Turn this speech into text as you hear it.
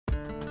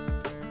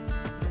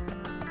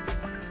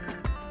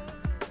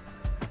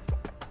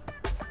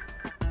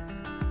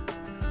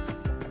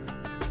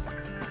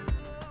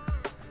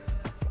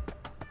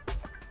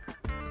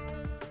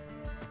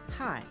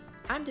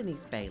I'm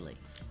Denise Bailey,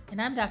 And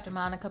I'm Dr.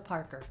 Monica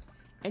Parker.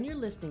 and you're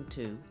listening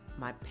to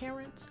My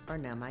Parents Are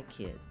Now My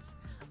Kids,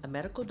 a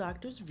medical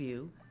doctor's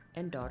view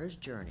and daughter's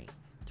journey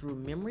through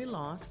memory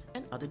loss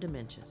and other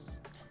dementias.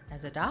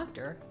 As a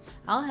doctor,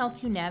 I'll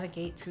help you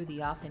navigate through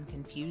the often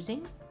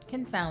confusing,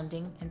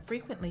 confounding, and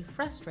frequently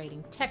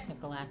frustrating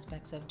technical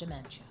aspects of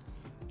dementia.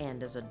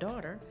 And as a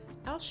daughter,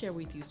 I'll share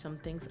with you some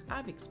things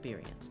I've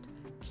experienced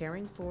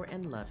caring for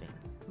and loving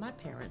my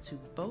parents who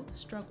both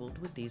struggled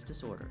with these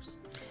disorders.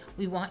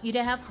 We want you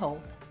to have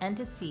hope and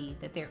to see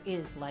that there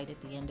is light at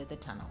the end of the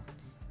tunnel.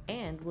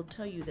 And we'll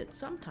tell you that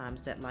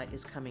sometimes that light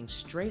is coming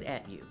straight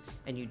at you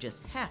and you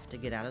just have to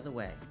get out of the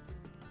way.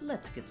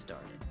 Let's get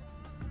started.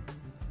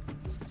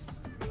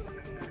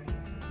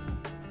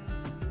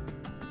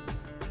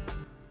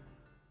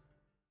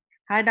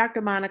 Hi, Dr.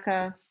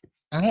 Monica.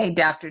 Hey,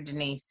 Dr.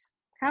 Denise.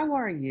 How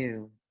are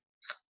you?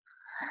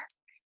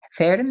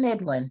 Fair to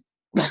middling.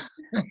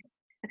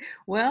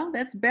 Well,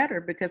 that's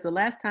better because the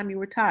last time you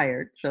were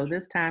tired, so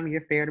this time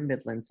you're fair to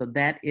middling. So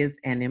that is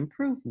an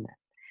improvement.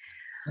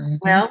 Mhm.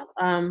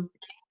 Well,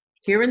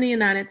 here in the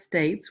United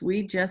States,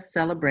 we just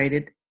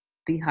celebrated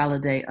the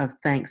holiday of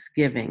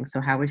Thanksgiving. So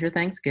how was your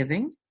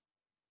Thanksgiving?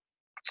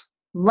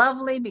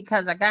 Lovely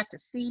because I got to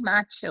see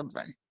my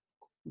children.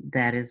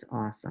 That is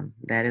awesome.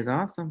 That is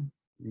awesome.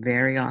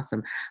 Very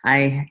awesome.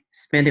 I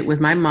spent it with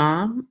my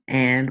mom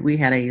and we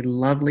had a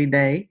lovely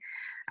day.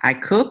 I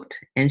cooked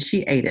and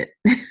she ate it.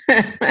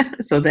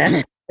 So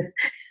that's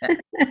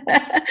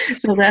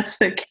so that's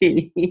the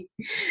key.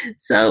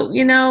 So,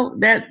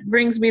 that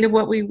brings me to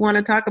what we want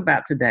to talk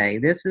about today.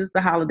 This is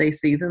the holiday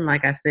season.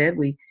 Like I said,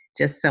 we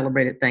just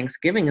celebrated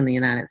Thanksgiving in the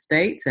United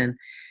States and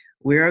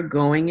we're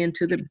going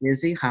into the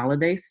busy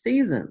holiday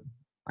season,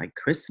 like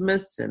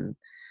Christmas and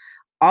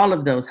all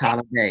of those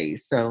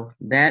holidays. So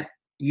that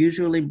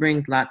usually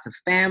brings lots of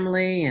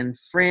family and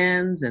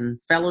friends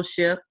and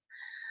fellowship.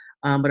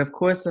 But of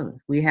course,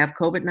 we have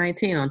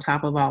COVID-19 on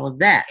top of all of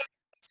that.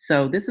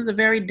 So this is a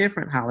very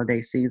different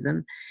holiday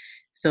season.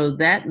 So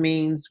that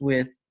means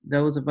with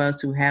those of us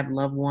who have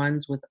loved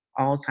ones with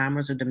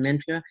Alzheimer's or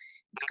dementia,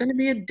 it's going to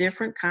be a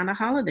different kind of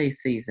holiday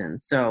season.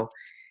 So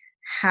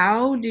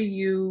how do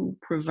you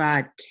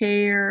provide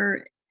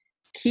care,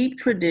 keep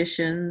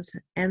traditions,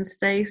 and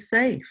stay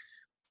safe?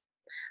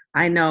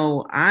 I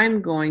know I'm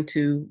going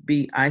to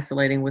be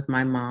isolating with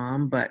my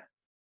mom, but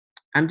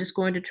I'm just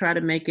going to try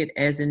to make it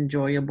as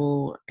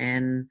enjoyable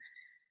and,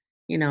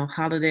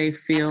 holiday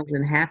feel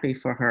and happy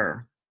for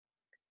her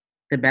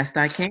the best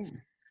I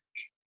can.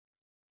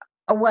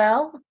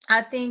 Well,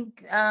 I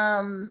think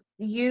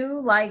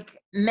you, like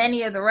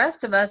many of the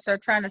rest of us, are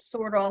trying to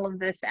sort all of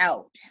this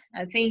out.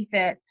 I think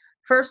that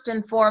first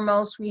and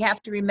foremost, we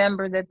have to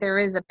remember that there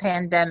is a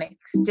pandemic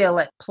still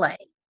at play.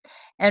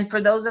 And for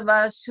those of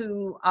us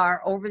who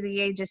are over the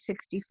age of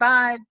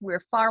 65, we're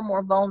far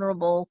more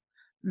vulnerable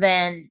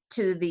than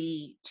to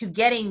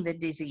getting the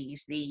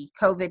disease, the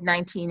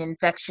COVID-19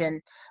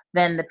 infection,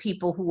 than the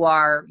people who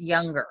are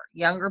younger.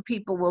 Younger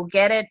people will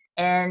get it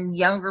and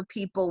younger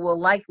people will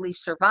likely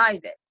survive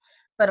it.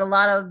 But a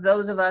lot of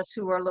those of us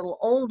who are a little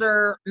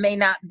older may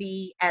not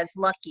be as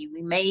lucky.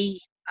 We may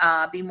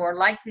be more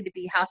likely to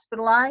be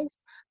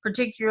hospitalized,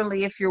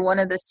 particularly if you're one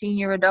of the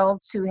senior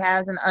adults who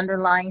has an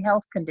underlying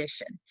health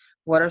condition.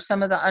 What are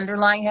some of the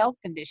underlying health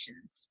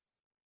conditions?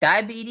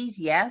 Diabetes,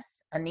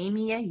 yes.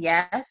 Anemia,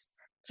 yes.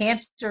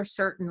 Cancer,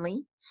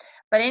 certainly.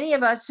 But any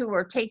of us who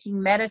are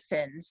taking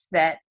medicines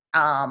that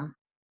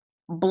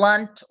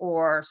blunt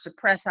or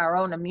suppress our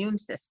own immune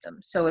system.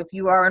 So if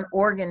you are an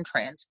organ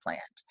transplant,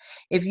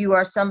 if you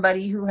are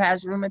somebody who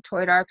has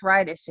rheumatoid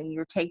arthritis and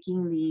you're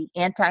taking the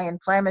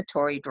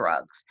anti-inflammatory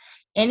drugs,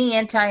 any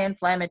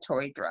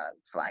anti-inflammatory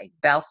drugs like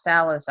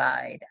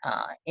Balsalazide,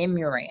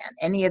 Imuran,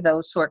 any of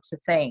those sorts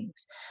of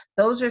things,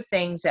 those are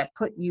things that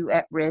put you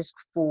at risk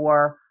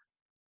for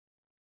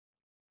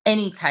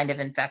any kind of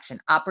infection,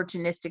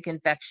 opportunistic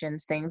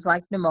infections, things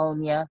like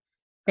pneumonia,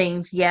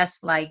 things, yes,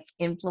 like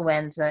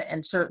influenza,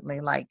 and certainly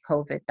like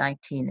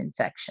COVID-19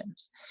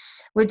 infections,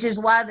 which is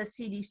why the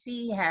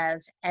CDC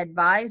has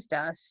advised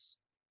us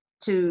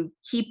to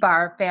keep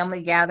our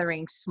family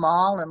gatherings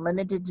small and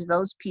limited to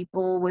those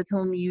people with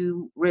whom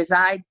you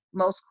reside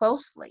most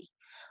closely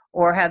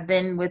or have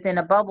been within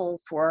a bubble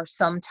for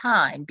some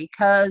time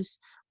because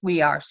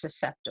we are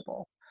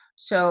susceptible.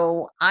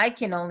 So I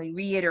can only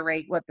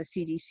reiterate what the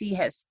CDC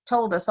has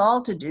told us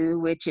all to do,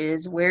 which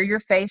is wear your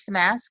face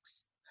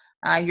masks.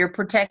 You're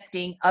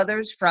protecting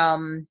others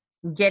from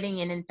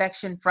getting an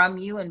infection from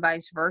you and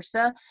vice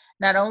versa.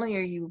 Not only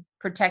are you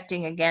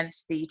protecting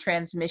against the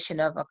transmission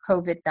of a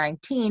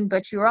COVID-19,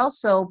 but you're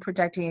also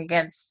protecting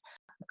against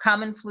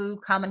common flu,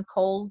 common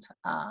cold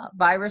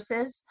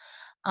viruses,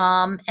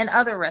 and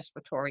other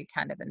respiratory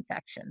kind of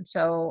infections.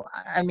 So,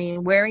 I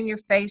mean, wearing your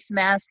face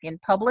mask in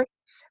public,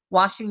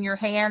 washing your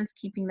hands,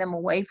 keeping them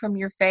away from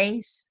your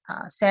face,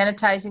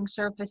 sanitizing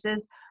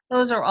surfaces,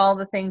 those are all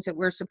the things that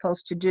we're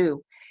supposed to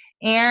do.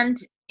 And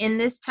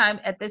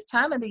at this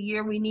time of the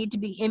year, we need to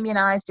be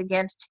immunized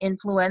against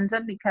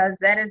influenza because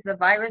that is the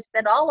virus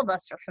that all of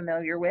us are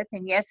familiar with.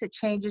 And yes, it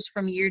changes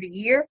from year to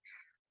year.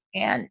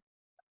 And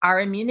our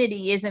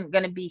immunity isn't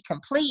going to be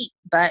complete,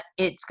 but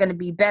it's going to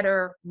be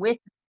better with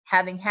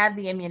having had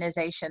the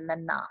immunization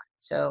than not.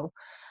 So,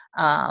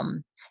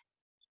 um,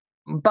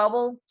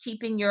 bubble,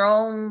 keeping your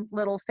own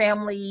little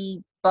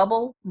family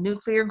bubble,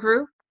 nuclear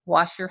group,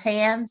 wash your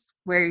hands,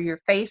 wear your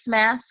face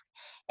mask,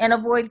 and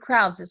avoid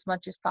crowds as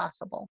much as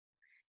possible.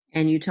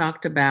 And you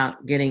talked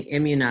about getting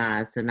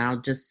immunized, and I'll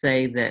just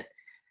say that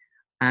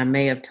I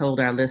may have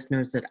told our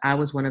listeners that I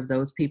was one of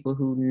those people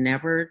who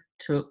never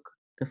took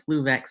the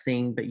flu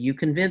vaccine, but you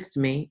convinced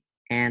me,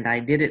 and I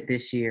did it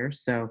this year.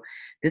 So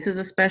this is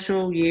a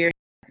special year.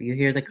 You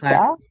hear the clap?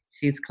 Yeah.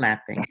 She's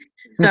clapping.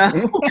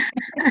 So,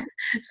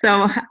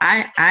 so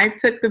I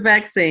took the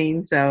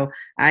vaccine. So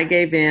I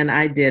gave in.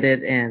 I did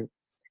it,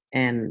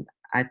 and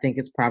I think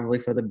it's probably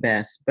for the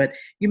best. But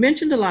you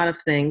mentioned a lot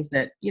of things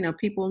that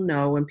people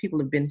know and people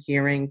have been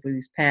hearing for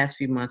these past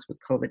few months with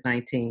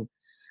COVID-19.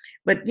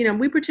 But,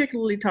 we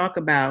particularly talk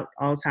about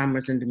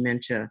Alzheimer's and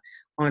dementia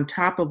on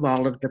top of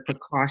all of the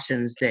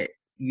precautions that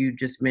you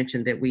just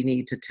mentioned that we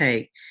need to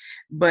take.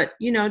 But,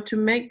 to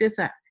make this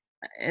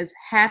as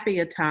happy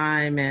a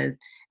time and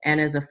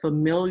as a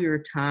familiar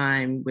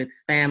time with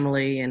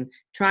family and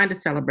trying to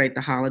celebrate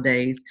the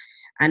holidays,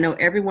 I know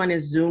everyone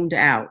is zoomed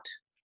out,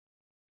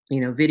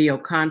 video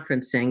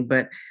conferencing,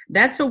 but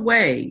that's a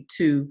way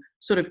to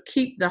sort of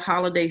keep the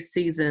holiday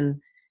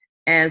season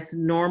as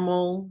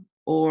normal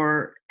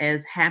or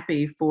as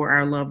happy for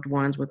our loved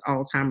ones with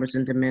Alzheimer's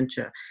and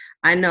dementia.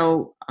 I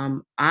know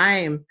I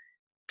am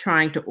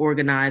trying to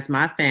organize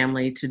my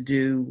family to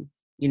do,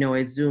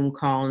 a Zoom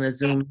call and a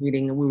Zoom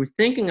meeting. And we were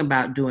thinking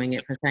about doing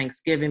it for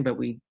Thanksgiving, but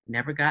we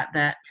never got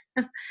that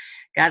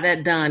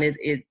done.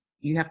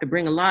 You have to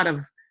bring a lot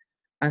of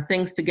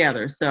things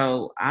together.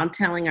 So I'm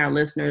telling our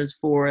listeners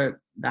for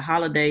the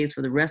holidays,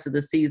 for the rest of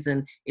the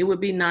season, it would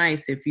be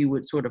nice if you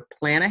would sort of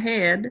plan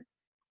ahead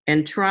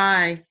and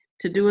try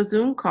to do a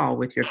Zoom call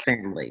with your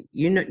family.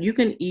 You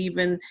can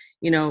even,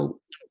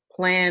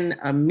 plan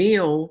a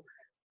meal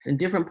in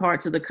different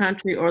parts of the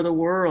country or the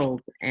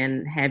world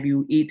and have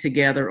you eat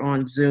together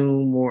on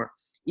Zoom, or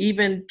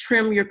even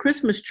trim your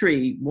Christmas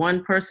tree,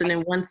 one person in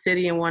one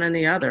city and one in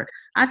the other.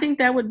 I think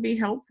that would be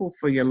helpful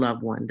for your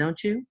loved one,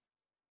 don't you?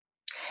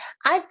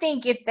 I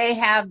think if they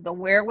have the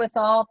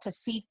wherewithal to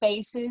see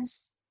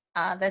faces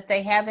that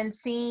they haven't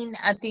seen,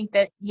 I think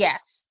that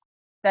yes,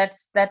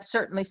 that's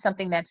certainly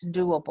something that's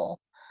doable.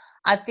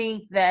 I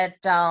think that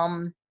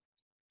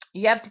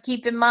you have to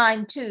keep in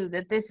mind too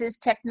that this is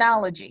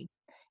technology.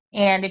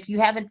 And if you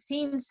haven't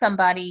seen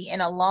somebody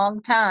in a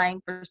long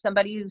time, for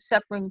somebody who's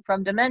suffering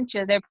from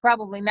dementia, they're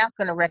probably not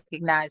going to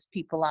recognize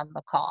people on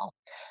the call.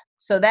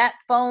 So that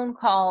phone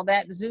call,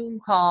 that Zoom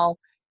call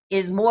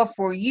is more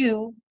for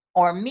you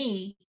or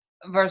me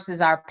versus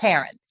our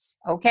parents.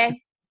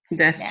 Okay.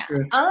 That's Now,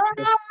 true.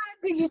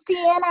 did you see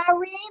Aunt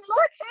Irene?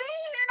 Look,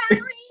 hey,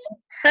 Aunt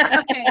Irene.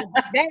 Okay,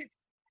 that's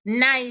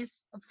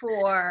nice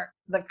for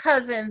the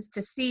cousins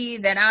to see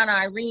that Aunt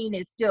Irene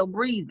is still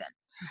breathing.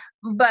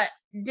 But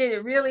did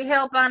it really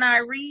help Aunt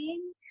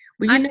Irene?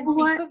 Well, I you know can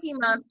see what? Cookie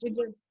Monster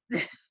just.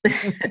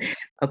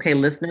 Okay,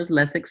 listeners,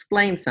 let's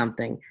explain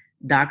something.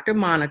 Dr.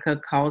 Monica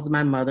calls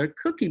my mother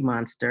Cookie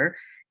Monster,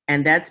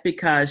 and that's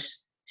because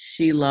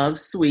she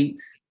loves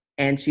sweets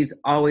and she's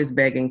always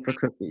begging for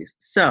cookies.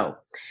 So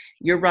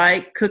you're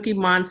right, Cookie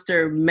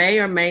Monster may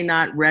or may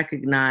not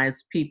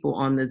recognize people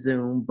on the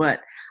Zoom, but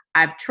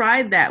I've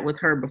tried that with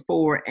her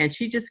before and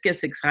she just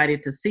gets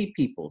excited to see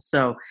people.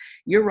 So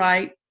you're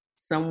right,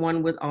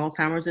 someone with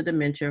Alzheimer's or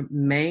dementia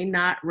may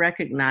not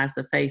recognize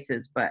the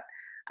faces, but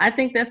I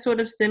think that's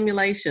sort of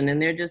stimulation,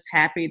 and they're just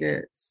happy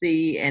to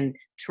see and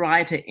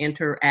try to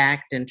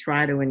interact and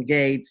try to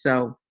engage.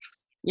 So,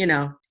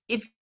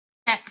 If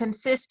that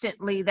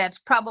consistently, that's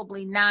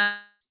probably not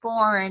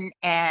foreign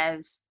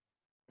as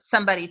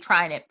somebody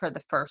trying it for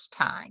the first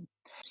time.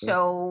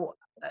 So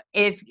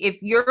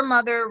if your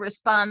mother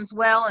responds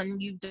well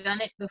and you've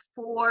done it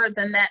before,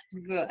 then that's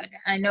good.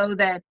 I know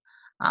that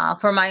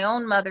for my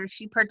own mother,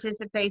 she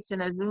participates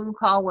in a Zoom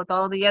call with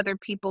all the other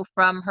people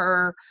from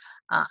her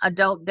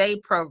adult day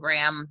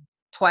program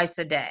twice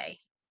a day.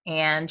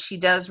 And she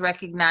does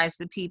recognize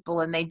the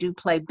people and they do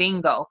play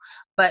bingo.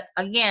 But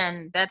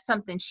again, that's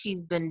something she's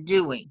been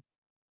doing.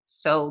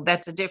 So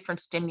that's a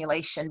different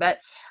stimulation. But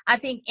I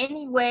think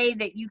any way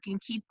that you can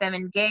keep them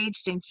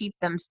engaged and keep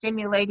them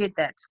stimulated,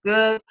 that's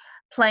good.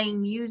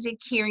 Playing music,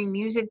 hearing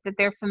music that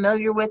they're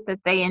familiar with,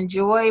 that they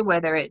enjoy,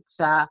 whether it's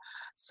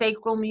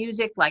sacral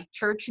music like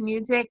church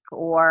music,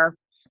 or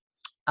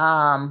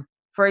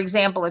for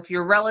example, if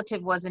your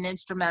relative was an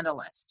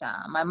instrumentalist,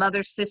 my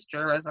mother's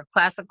sister was a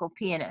classical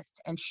pianist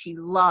and she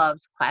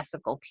loves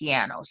classical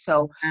piano.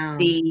 So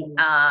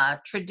the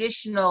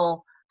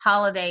traditional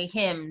holiday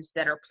hymns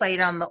that are played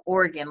on the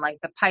organ, like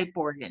the pipe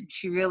organ,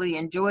 she really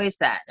enjoys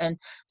that. And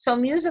so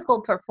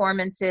musical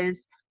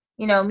performances,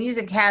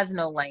 music has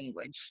no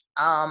language.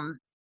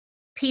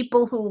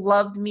 People who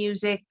loved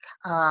music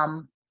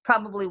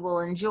probably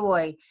will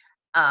enjoy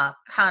a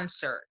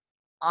concert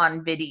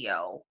on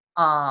video,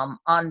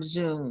 on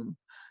Zoom,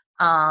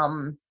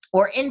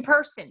 or in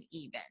person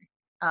even.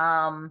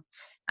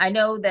 I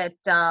know that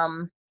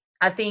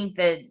I think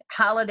that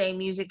holiday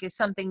music is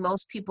something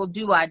most people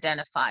do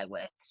identify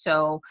with.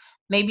 So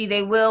maybe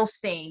they will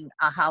sing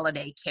a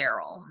holiday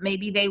carol.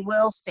 Maybe they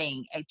will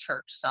sing a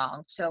church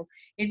song. So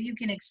if you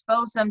can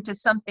expose them to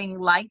something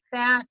like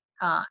that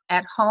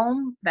at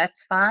home,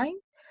 that's fine.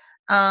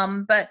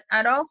 But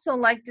I'd also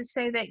like to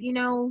say that,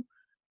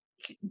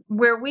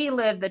 where we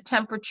live, the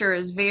temperature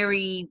is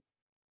very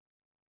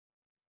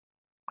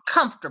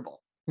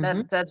comfortable.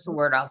 Mhm. That's the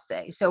word I'll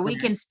say. So we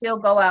Right. can still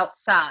go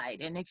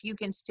outside. And if you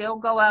can still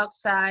go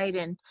outside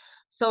and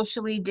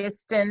socially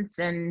distance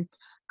and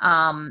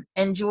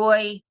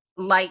enjoy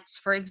lights,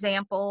 for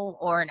example,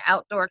 or an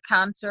outdoor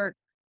concert,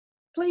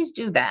 please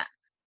do that.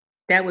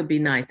 That would be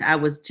nice. I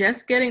was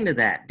just getting to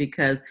that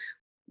because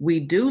we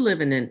do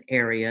live in an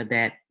area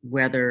that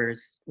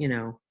weathers,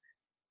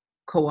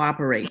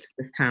 cooperates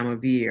this time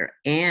of year.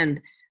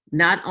 And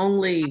not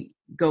only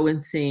go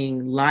and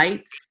seeing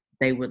lights,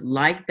 they would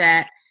like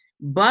that,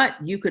 but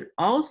you could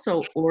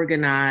also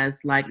organize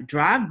like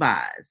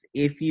drive-bys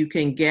if you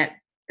can get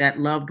that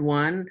loved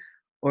one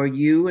or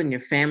you and your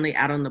family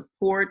out on the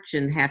porch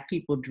and have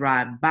people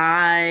drive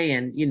by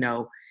and,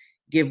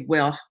 give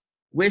well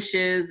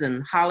wishes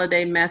and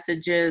holiday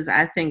messages.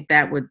 I think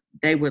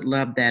they would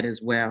love that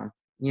as well,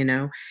 you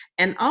know.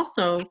 And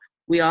also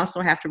we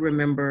also have to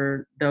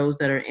remember those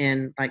that are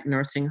in like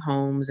nursing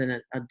homes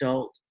and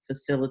adult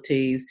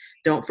facilities.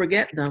 Don't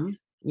forget them,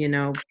 you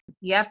know.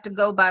 You have to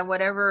go by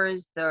whatever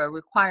is the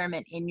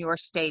requirement in your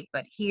state.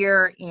 But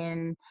here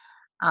in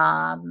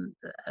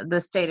the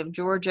state of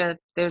Georgia,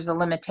 there's a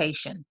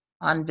limitation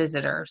on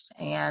visitors.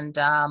 And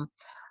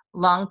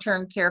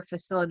long-term care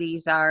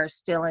facilities are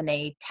still in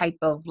a type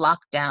of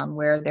lockdown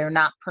where they're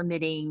not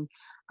permitting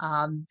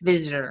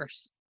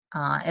visitors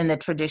in the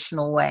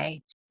traditional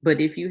way. But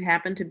if you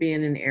happen to be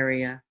in an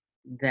area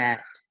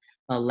that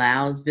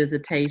allows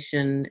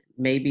visitation,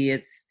 maybe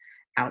it's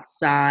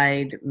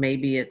outside,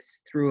 maybe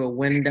it's through a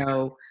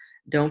window,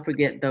 don't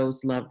forget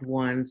those loved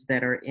ones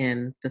that are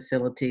in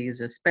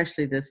facilities,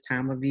 especially this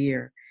time of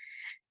year.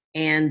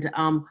 And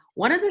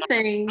one of the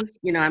things,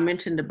 I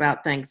mentioned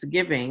about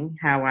Thanksgiving,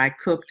 how I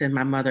cooked and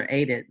my mother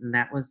ate it, and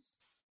that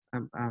was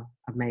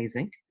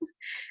amazing.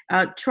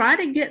 Try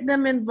to get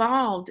them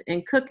involved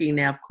in cooking.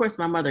 Now, of course,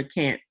 my mother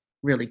can't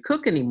really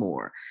cook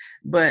anymore,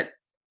 but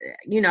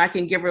I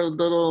can give her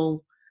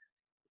little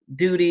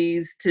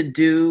duties to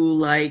do,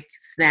 like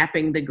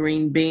snapping the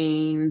green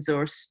beans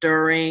or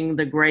stirring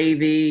the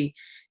gravy.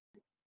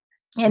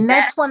 And That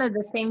that's one of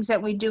the things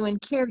that we do in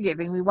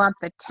caregiving. We want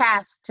the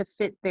task to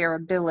fit their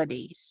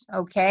abilities.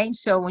 Okay.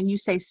 So when you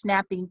say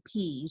snapping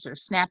peas or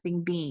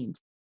snapping beans,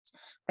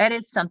 that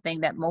is something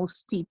that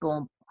most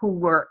people who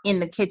were in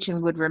the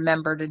kitchen would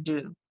remember to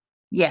do.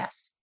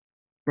 Yes.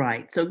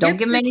 right. So Don't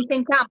give them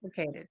anything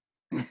complicated.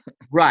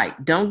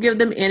 right. Don't give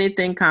them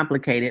anything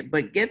complicated,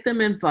 but get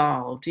them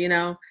involved.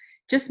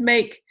 Just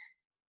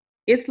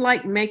it's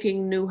like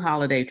making new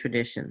holiday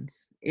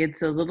traditions.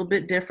 It's a little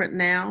bit different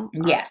now.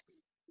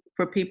 Yes.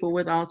 For people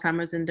with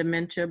Alzheimer's and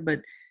dementia,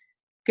 but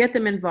get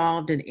them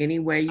involved in any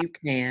way you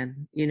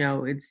can.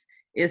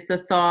 It's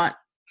the thought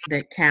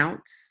that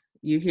counts.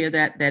 You hear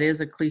that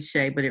is a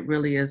cliche, but it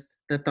really is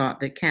the thought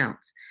that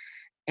counts.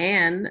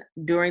 And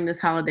during this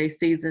holiday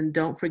season,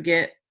 don't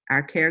forget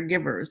our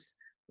caregivers.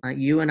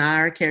 You and I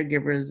are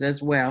caregivers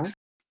as well.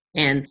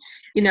 And,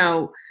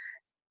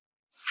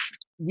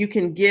 you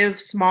can give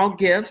small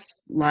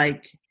gifts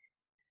like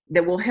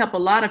that will help a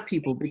lot of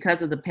people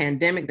because of the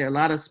pandemic. There are a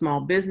lot of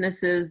small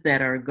businesses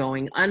that are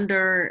going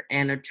under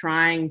and are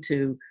trying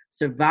to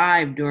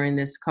survive during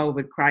this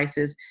COVID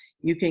crisis.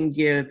 You can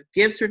give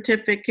gift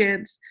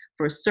certificates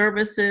for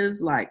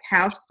services like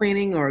house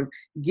cleaning or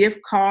gift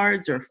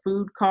cards or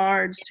food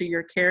cards to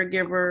your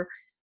caregiver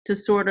to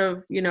sort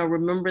of,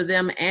 remember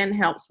them and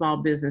help small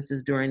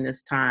businesses during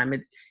this time.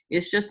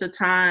 It's just a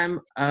time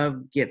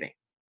of giving,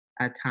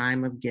 a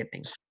time of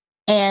giving.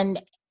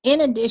 And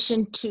in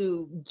addition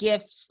to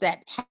gifts that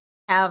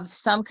have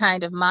some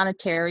kind of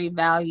monetary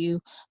value,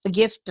 the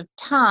gift of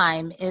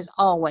time is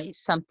always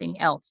something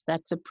else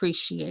that's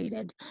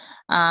appreciated.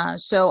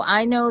 So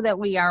I know that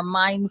we are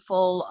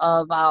mindful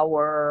of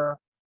our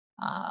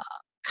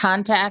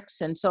contacts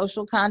and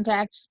social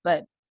contacts,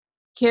 but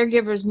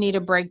caregivers need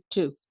a break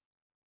too.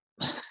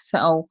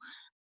 So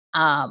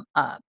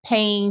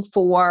paying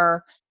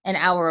for an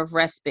hour of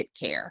respite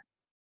care,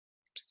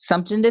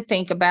 something to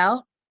think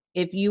about.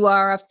 If you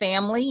are a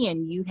family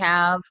and you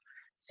have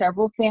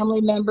several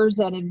family members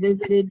that have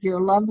visited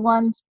your loved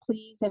ones,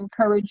 please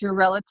encourage your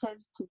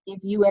relatives to give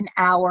you an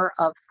hour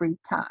of free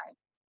time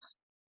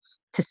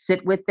to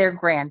sit with their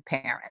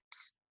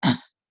grandparents.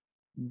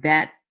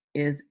 That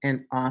is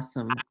an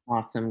awesome,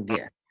 awesome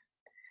gift.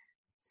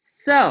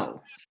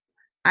 So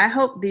I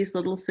hope these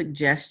little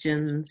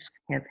suggestions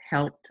have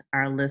helped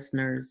our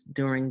listeners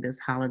during this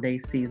holiday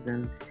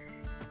season.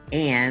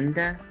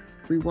 And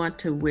we want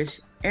to wish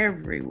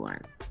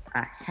everyone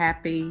a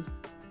happy,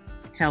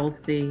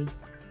 healthy,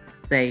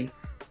 safe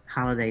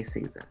holiday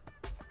season.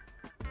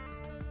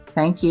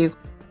 Thank you.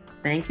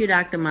 Thank you,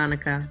 Dr.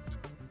 Monica.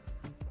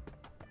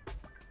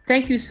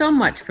 Thank you so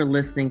much for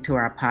listening to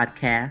our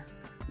podcast.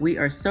 We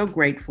are so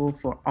grateful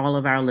for all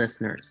of our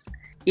listeners.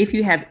 If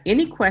you have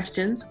any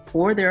questions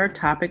or there are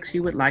topics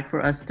you would like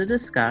for us to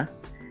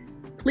discuss,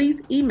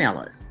 please email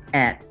us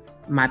at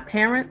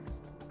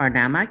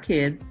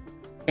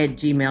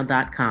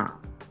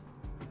myparentsarenowmykids@gmail.com.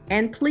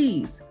 And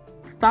please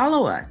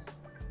follow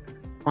us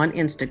on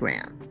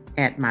Instagram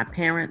at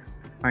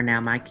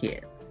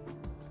myparentsarenowmykids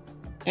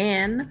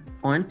and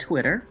on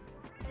Twitter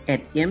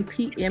at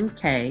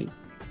MPMK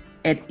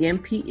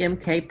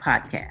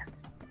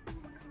Podcast.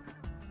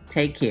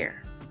 Take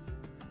care.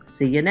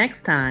 See you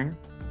next time.